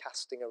he's just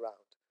casting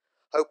around,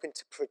 hoping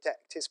to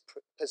protect his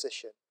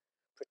position,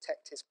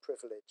 protect his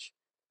privilege,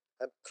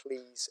 and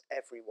please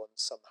everyone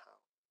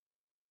somehow.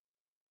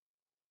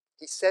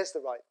 He says the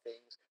right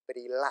things, but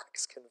he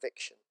lacks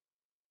conviction.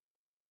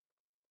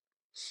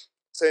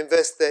 So in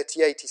verse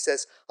 38 he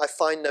says, I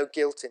find no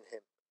guilt in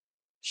him.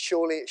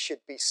 Surely it should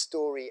be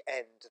story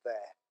end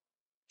there.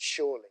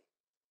 Surely.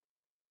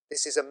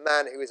 This is a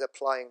man who is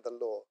applying the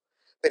law.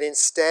 But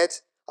instead,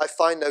 I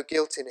find no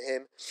guilt in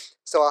him,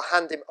 so I'll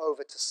hand him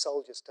over to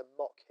soldiers to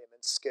mock him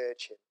and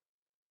scourge him,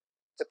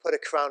 to put a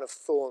crown of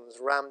thorns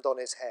rammed on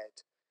his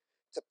head,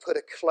 to put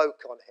a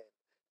cloak on him,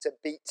 to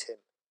beat him.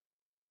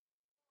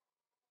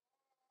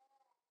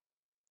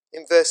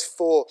 In verse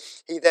 4,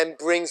 he then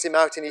brings him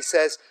out and he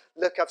says,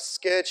 look, I've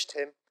scourged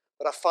him,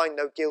 but I find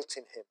no guilt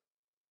in him.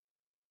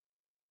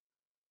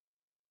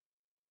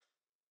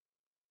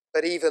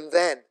 But even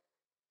then,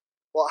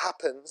 what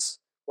happens?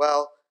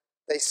 Well,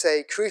 they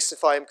say,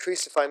 crucify him,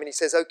 and he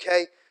says,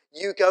 okay,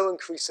 you go and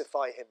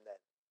crucify him then.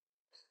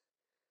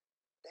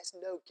 There's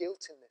no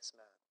guilt in this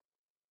man.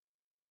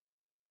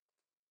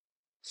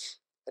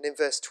 And in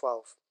verse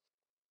 12,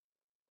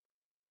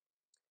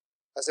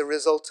 as a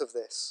result of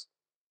this,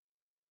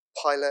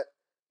 Pilate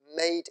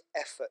made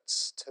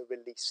efforts to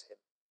release him.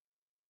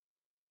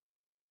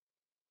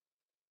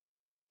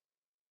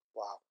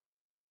 Wow.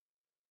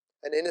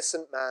 An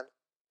innocent man,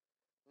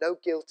 no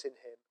guilt in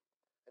him,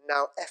 and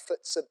now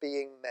efforts are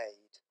being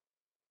made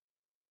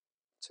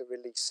to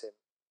release him.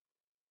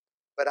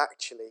 But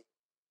actually,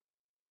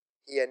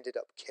 he ended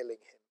up killing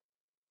him,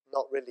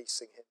 not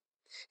releasing him.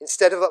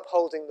 Instead of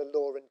upholding the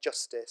law and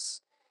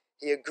justice,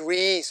 he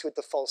agrees with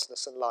the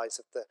falseness and lies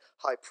of the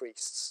high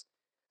priests,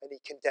 and he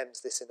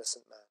condemns this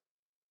innocent man.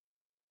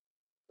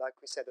 Like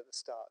we said at the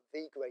start,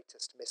 the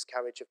greatest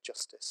miscarriage of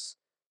justice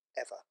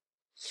ever.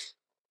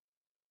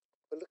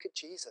 But look at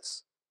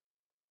Jesus.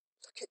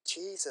 Look at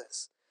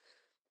Jesus.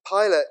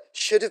 Pilate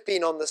should have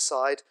been on the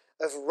side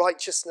of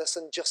righteousness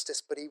and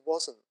justice, but he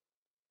wasn't.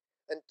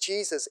 And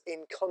Jesus,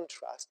 in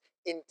contrast,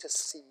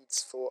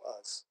 intercedes for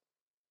us.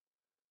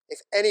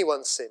 If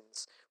anyone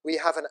sins, we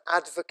have an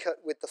advocate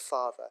with the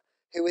Father.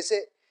 Who is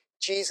it?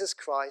 Jesus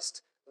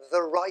Christ,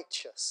 the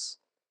righteous.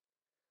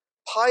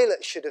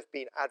 Pilate should have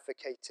been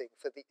advocating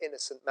for the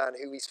innocent man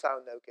who he's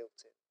found no guilt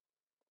in.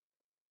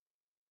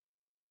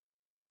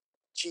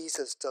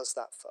 Jesus does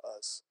that for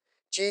us.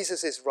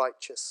 Jesus is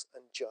righteous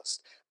and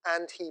just,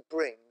 and he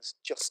brings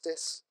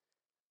justice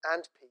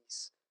and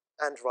peace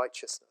and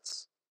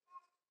righteousness.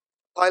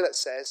 Pilate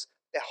says,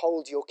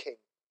 behold your king.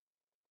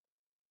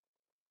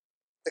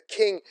 The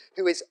king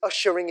who is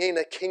ushering in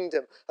a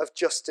kingdom of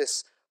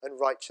justice and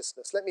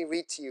righteousness. Let me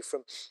read to you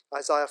from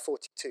Isaiah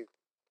 42.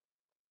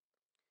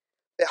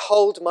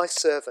 Behold my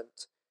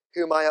servant,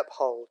 whom I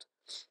uphold,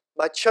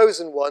 my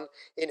chosen one,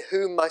 in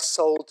whom my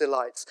soul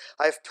delights.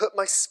 I have put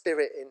my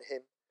spirit in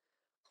him.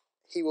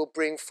 He will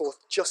bring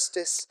forth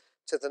justice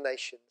to the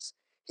nations.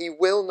 He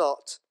will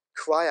not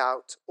cry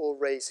out or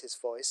raise his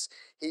voice,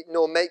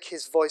 nor make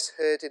his voice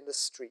heard in the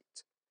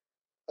street.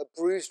 A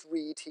bruised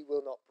reed he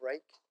will not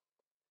break,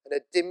 and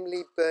a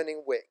dimly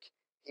burning wick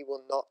he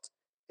will not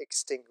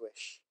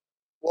extinguish.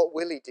 What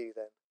will he do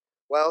then?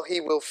 Well,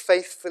 he will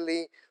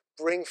faithfully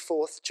bring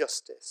forth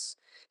justice.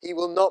 He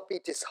will not be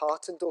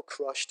disheartened or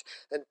crushed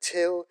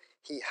until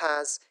he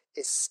has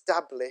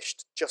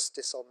established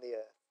justice on the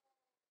earth.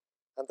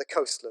 And the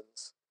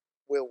coastlands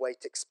will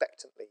wait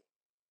expectantly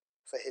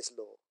for his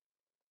law.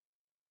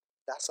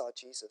 That's our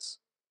Jesus.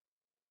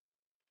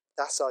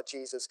 That's our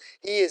Jesus.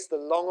 He is the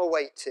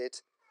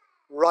long-awaited,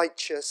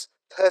 righteous,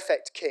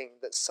 perfect King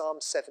that Psalm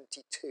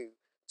 72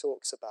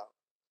 talks about.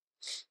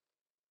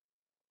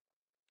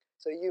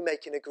 So are you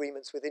making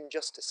agreements with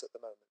injustice at the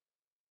moment?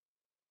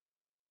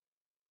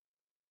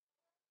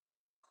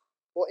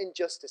 What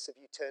injustice have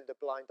you turned a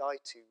blind eye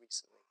to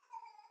recently?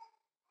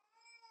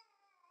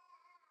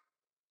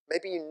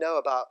 Maybe you know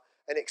about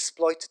an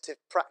exploitative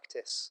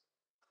practice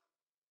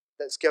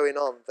that's going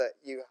on that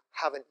you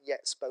haven't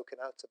yet spoken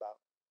out about.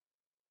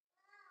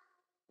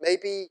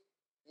 Maybe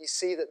you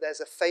see that there's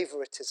a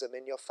favoritism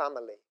in your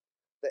family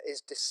that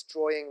is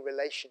destroying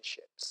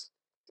relationships,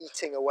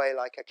 eating away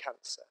like a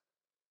cancer.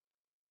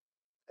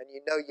 And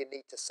you know you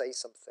need to say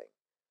something,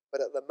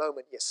 but at the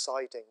moment you're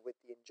siding with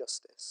the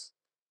injustice.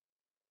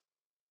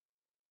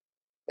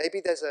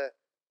 Maybe there's a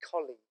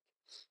colleague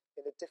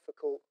in a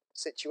difficult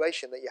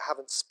situation that you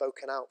haven't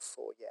spoken out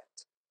for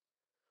yet,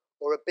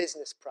 or a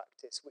business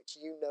practice which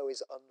you know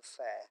is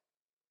unfair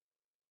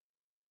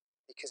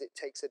because it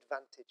takes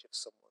advantage of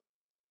someone.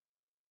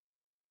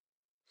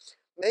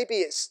 Maybe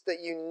it's that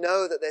you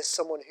know that there's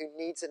someone who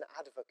needs an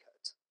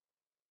advocate,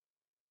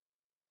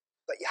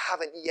 but you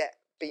haven't yet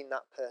been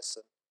that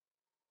person.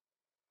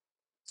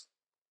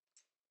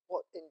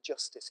 What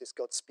injustice is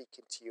God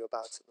speaking to you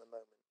about at the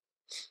moment?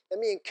 Let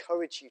me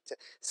encourage you to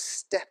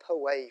step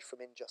away from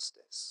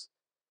injustice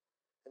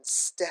and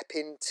step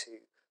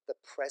into the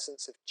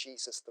presence of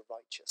Jesus the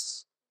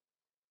righteous.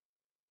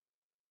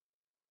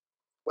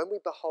 When we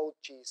behold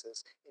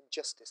Jesus,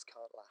 injustice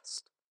can't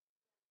last.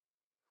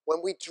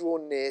 When we draw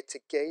near to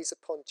gaze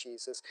upon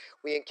Jesus,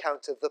 we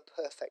encounter the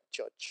perfect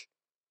judge,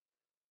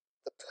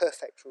 the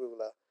perfect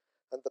ruler,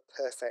 and the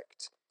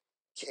perfect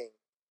king.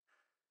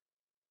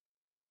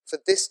 For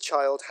this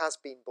child has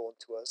been born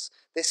to us,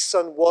 this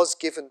son was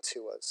given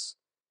to us,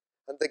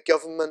 and the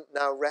government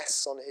now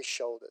rests on his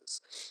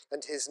shoulders,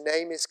 and his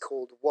name is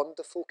called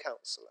Wonderful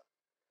Counselor,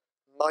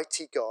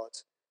 Mighty God,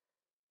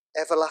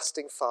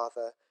 Everlasting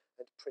Father,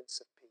 and Prince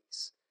of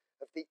Peace.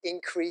 Of the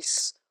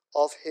increase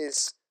of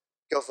his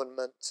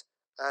government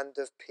and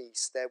of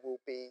peace there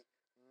will be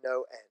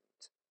no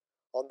end,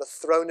 on the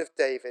throne of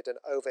David and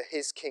over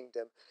his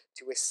kingdom,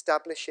 to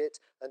establish it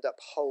and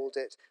uphold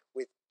it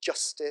with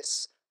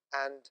justice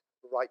and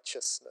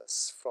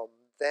righteousness from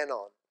then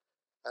on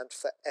and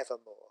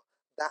forevermore.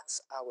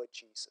 That's our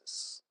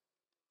Jesus.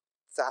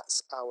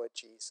 That's our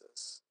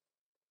Jesus.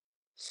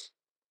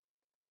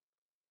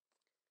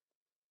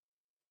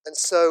 And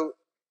so,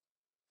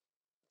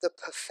 the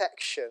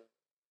perfection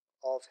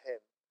of him.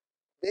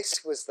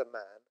 This was the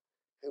man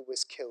who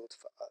was killed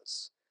for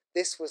us.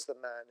 This was the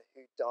man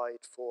who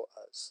died for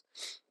us.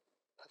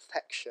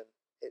 Perfection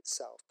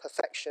itself.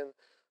 Perfection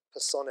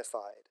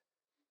personified.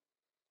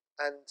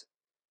 And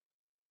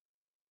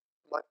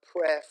my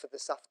prayer for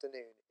this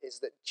afternoon is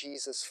that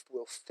Jesus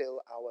will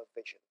fill our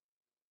vision.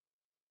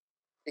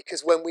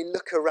 Because when we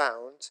look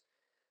around,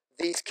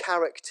 these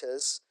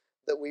characters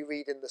that we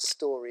read in the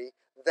story,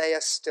 they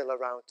are still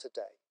around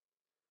today.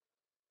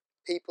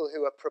 People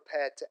who are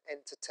prepared to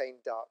entertain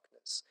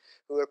darkness,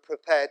 who are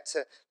prepared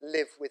to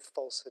live with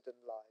falsehood and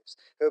lies,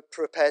 who are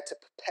prepared to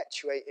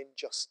perpetuate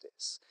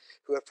injustice,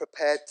 who are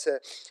prepared to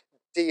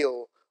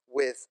deal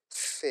with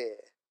fear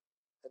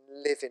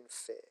and live in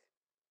fear.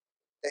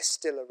 They're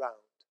still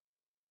around.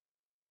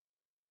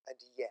 And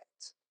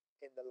yet,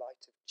 in the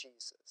light of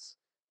Jesus,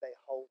 they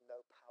hold no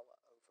power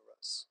over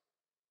us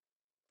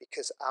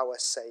because our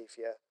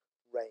Saviour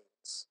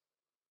reigns.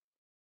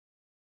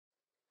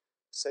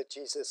 So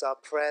Jesus, our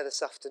prayer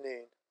this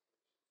afternoon,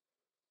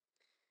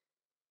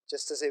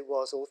 just as it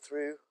was all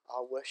through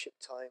our worship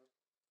time,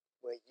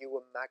 where you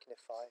were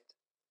magnified,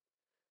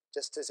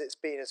 just as it's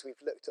been as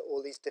we've looked at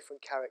all these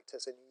different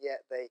characters and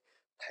yet they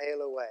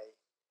pale away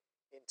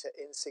into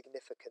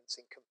insignificance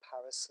in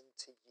comparison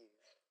to you,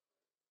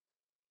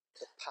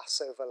 the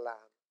Passover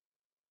lamb,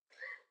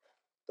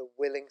 the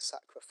willing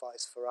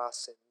sacrifice for our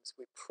sins.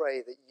 We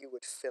pray that you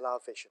would fill our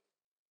vision.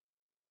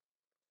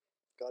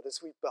 God,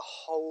 as we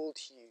behold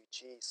you,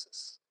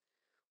 Jesus,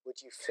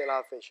 would you fill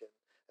our vision?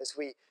 As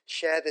we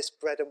share this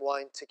bread and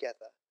wine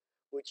together,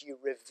 would you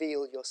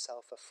reveal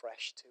yourself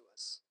afresh to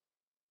us?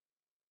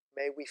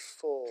 May we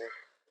fall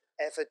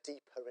ever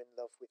deeper in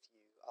love with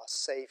you, our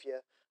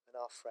Saviour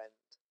and our friend.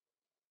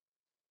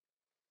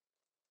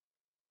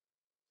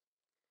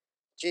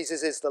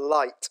 Jesus is the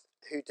light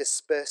who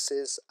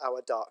disperses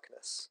our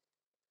darkness.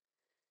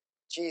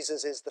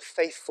 Jesus is the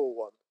faithful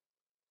one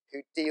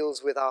who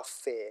deals with our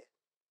fear.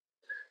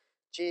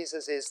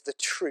 Jesus is the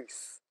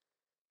truth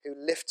who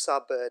lifts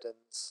our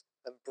burdens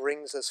and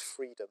brings us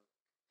freedom.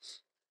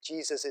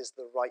 Jesus is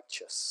the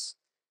righteous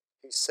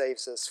who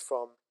saves us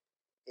from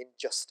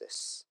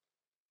injustice.